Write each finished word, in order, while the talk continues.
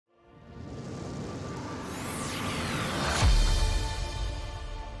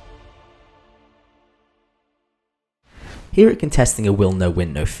Here at Contesting a Will No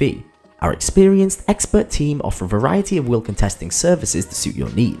Win No Fee, our experienced, expert team offer a variety of will contesting services to suit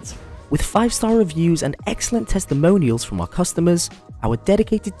your needs. With 5-star reviews and excellent testimonials from our customers, our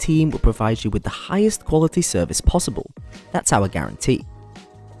dedicated team will provide you with the highest quality service possible. That's our guarantee.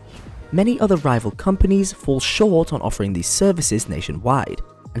 Many other rival companies fall short on offering these services nationwide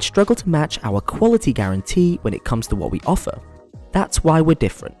and struggle to match our quality guarantee when it comes to what we offer. That's why we're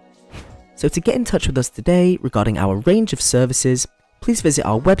different. So to get in touch with us today regarding our range of services, please visit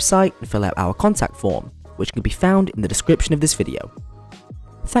our website and fill out our contact form, which can be found in the description of this video.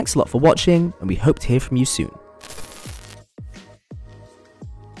 Thanks a lot for watching, and we hope to hear from you soon.